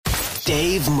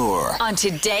Dave Moore on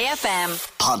Today FM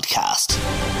podcast.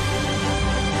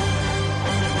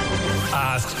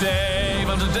 Ask Dave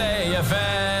on Today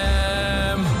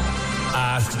FM.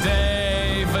 Ask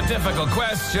Dave a difficult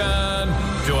question.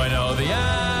 Do I know the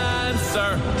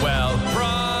answer? Well,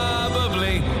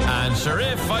 probably. And sure,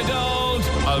 if I don't,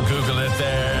 I'll Google it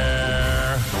there.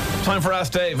 Time for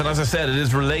Ask Dave, and as I said, it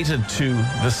is related to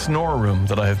the snore room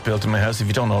that I have built in my house. If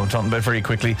you don't know what I'm talking about, very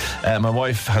quickly, my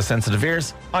wife has sensitive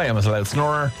ears. I am a loud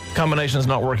snorer. Combination is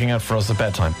not working out for us at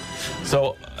bedtime.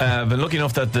 So I've been lucky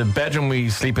enough that the bedroom we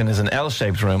sleep in is an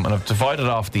L-shaped room, and I've divided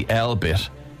off the L bit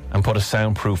and put a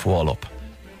soundproof wall up.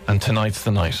 And tonight's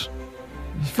the night.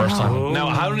 First time. Now,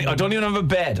 I don't even have a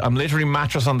bed. I'm literally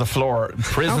mattress on the floor,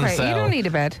 prison cell. You don't need a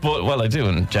bed. But, well, I do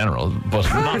in general, but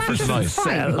not for tonight.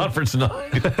 Not for tonight.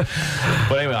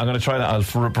 But anyway, I'm going to try that. I'll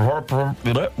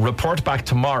report back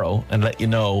tomorrow and let you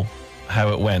know how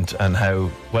it went and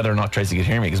whether or not Tracy could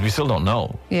hear me, because we still don't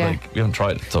know. Yeah. Like, we haven't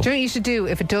tried it. So. Do you know what you should do?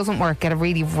 If it doesn't work, get a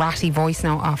really ratty voice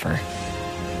note off her.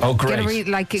 Oh, great.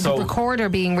 Record her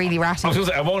being really ratty. I was going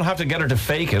to say, I won't have to get her to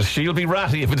fake it. She'll be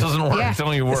ratty if it doesn't work. Yeah.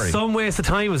 Don't you worry. Some waste of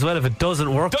time as well if it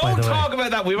doesn't work. Don't talk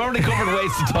about that. We've already covered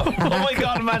waste of time. Oh my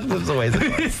God, imagine this is a waste of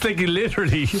time. It's like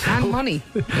literally. And money.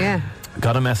 Yeah.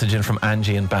 Got a message in from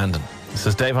Angie in Bandon. It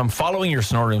says, Dave, I'm following your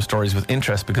snore room stories with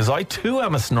interest because I too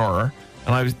am a snorer,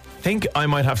 and I think I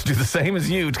might have to do the same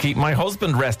as you to keep my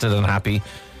husband rested and happy.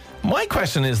 My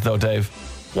question is, though, Dave,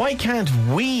 why can't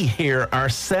we hear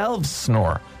ourselves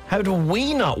snore? How do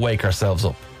we not wake ourselves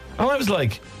up? And I was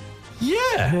like,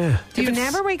 yeah. Do you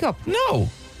never wake up? No.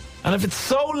 And if it's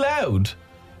so loud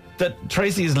that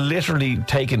Tracy is literally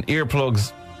taking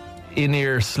earplugs,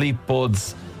 in-ear sleep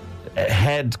buds,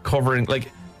 head covering, like,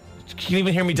 can you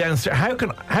even hear me downstairs? How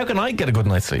can I get a good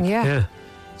night's sleep? Yeah.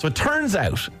 So it turns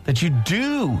out that you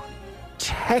do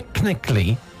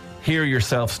technically hear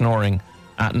yourself snoring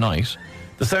at night.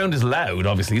 The sound is loud,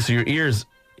 obviously, so your ears,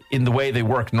 in the way they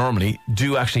work normally,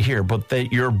 do actually hear, but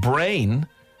your brain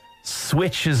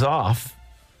switches off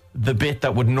the bit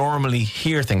that would normally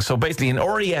hear things. So basically, in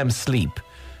REM sleep,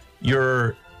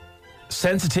 your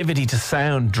sensitivity to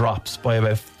sound drops by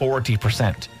about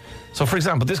 40%. So, for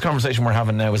example, this conversation we're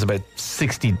having now is about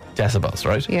 60 decibels,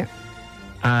 right? Yeah.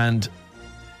 And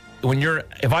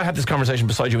if I had this conversation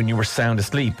beside you and you were sound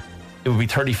asleep, it would be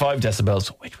 35 decibels,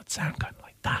 which would sound kind of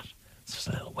like that. It's just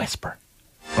a little whisper.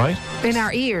 Right? In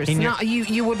our ears.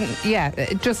 You wouldn't,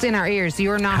 just in our ears.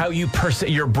 You're not. How you perceive,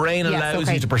 your brain allows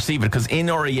you to perceive it, because in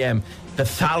REM, the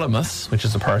thalamus, which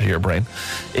is a part of your brain,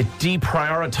 it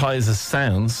deprioritizes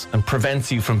sounds and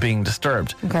prevents you from being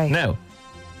disturbed. Okay. Now,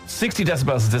 60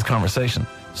 decibels is this conversation.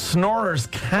 Snorers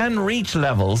can reach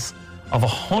levels of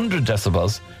 100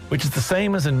 decibels, which is the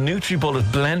same as a NutriBullet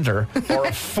blender or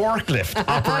a forklift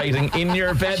operating in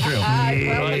your bedroom.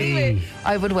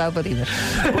 I would well believe it.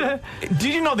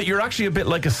 Did you know that you're actually a bit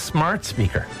like a smart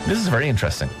speaker? This is very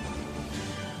interesting.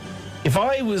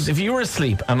 If you were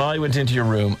asleep and I went into your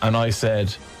room and I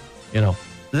said,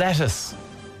 lettuce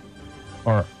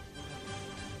or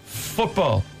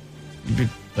football, you'd be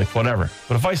like, whatever.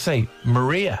 But if I say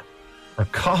Maria or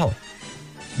Cathal,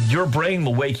 your brain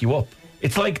will wake you up.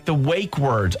 It's like the wake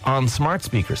word on smart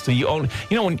speakers. So you only,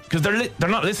 because they're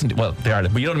not listening to, well, they are,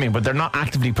 but you know what I mean? But they're not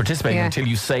actively participating until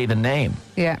you say the name.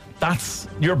 Yeah.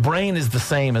 Your brain is the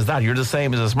same as that. You're the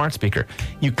same as a smart speaker.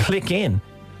 You click in.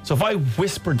 So if I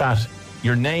whispered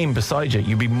your name beside you,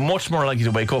 you'd be much more likely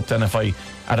to wake up than if I,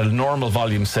 at a normal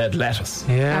volume, said lettuce.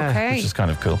 Yeah. Okay. Which is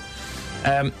kind of cool.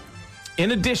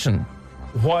 In addition,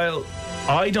 while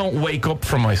I don't wake up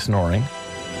from my snoring,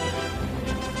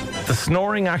 the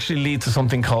snoring actually leads to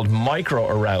something called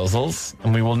micro-arousals,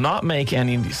 and we will not make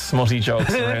any smutty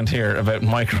jokes around here about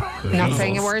micro-arousals. Not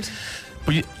saying a word.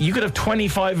 But you could have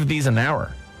 25 of these an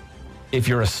hour if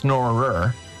you're a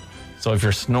snorer. So if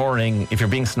you're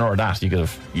being snored at, you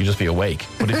just be awake.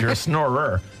 But if you're a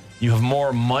snorer, you have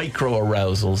more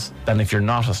micro-arousals than if you're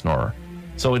not a snorer.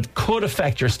 So it could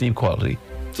affect your sleep quality.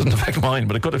 It doesn't affect mine,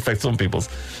 but it could affect some people's.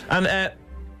 And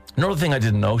another thing I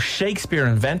didn't know, Shakespeare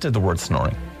invented the word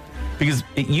snoring, because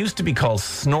it used to be called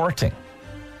snorting.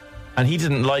 And he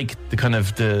didn't like the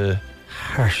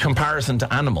comparison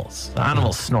to animals.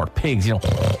 Animals snort, pigs,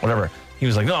 whatever. He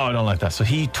was like, no, I don't like that. So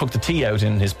he took the T out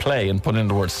in his play and put in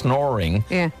the word snoring.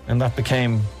 Yeah. And that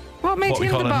became what made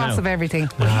him the boss of everything.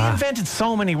 Well, he invented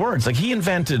so many words. Like he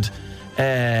invented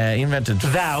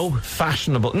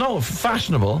fashionable,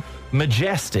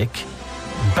 majestic,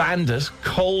 bandit,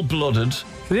 cold-blooded.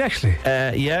 Did he actually?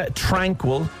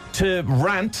 Tranquil, to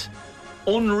rant,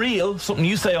 unreal, something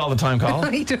you say all the time, Carl.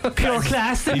 He does. Pure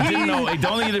class. He didn't know. He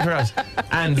don't need it for us.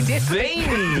 And zany.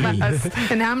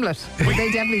 In Hamlet,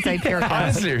 they definitely say pure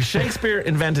class. Honestly, Shakespeare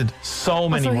invented so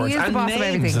many so he words is the and boss of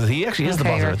names. everything. He actually is the Okay,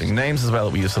 boss of right. everything. Names as well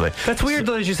that we used to say. That's weird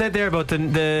though, as you said there about the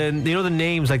the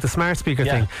names, like the smart speaker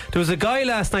Yeah. thing. There was a guy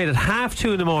last night at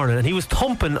 2:30 in the morning, and he was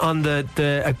thumping on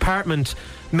the apartment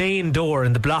main door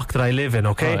in the block that I live in.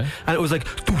 Okay, Right. and it was like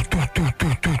doo, doo, doo,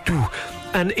 doo, doo, doo.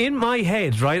 And in my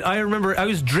head, right, I remember I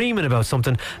was dreaming about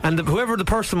something, and whoever the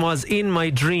person was in my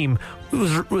dream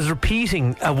was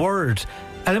repeating a word,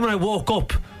 and then when I woke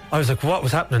up, I was like, what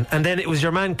was happening? And then it was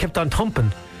your man kept on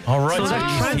thumping. All right, So so that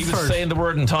he was transferred. saying the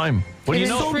word in time. Well, It you is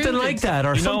know, Something like that,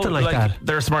 or you know, something like that.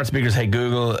 There are smart speakers. Hey,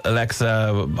 Google,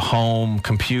 Alexa, home,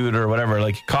 computer, whatever.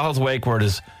 Like Carl's wake word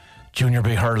is Junior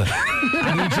Big Hurling,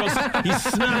 and he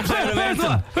snaps out of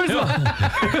anything.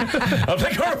 I'll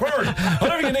take your word.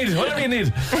 Whatever you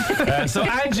need. So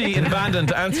Angie in Bandon,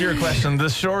 to answer your question,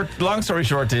 the long story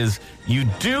short is you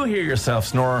do hear yourself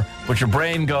snore, but your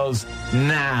brain goes,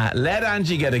 nah, let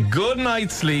Angie get a good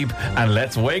night's sleep and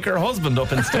let's wake her husband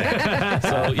up instead.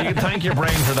 So you can thank your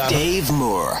brain for that. Dave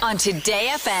Moore On Today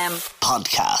FM.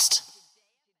 podcast.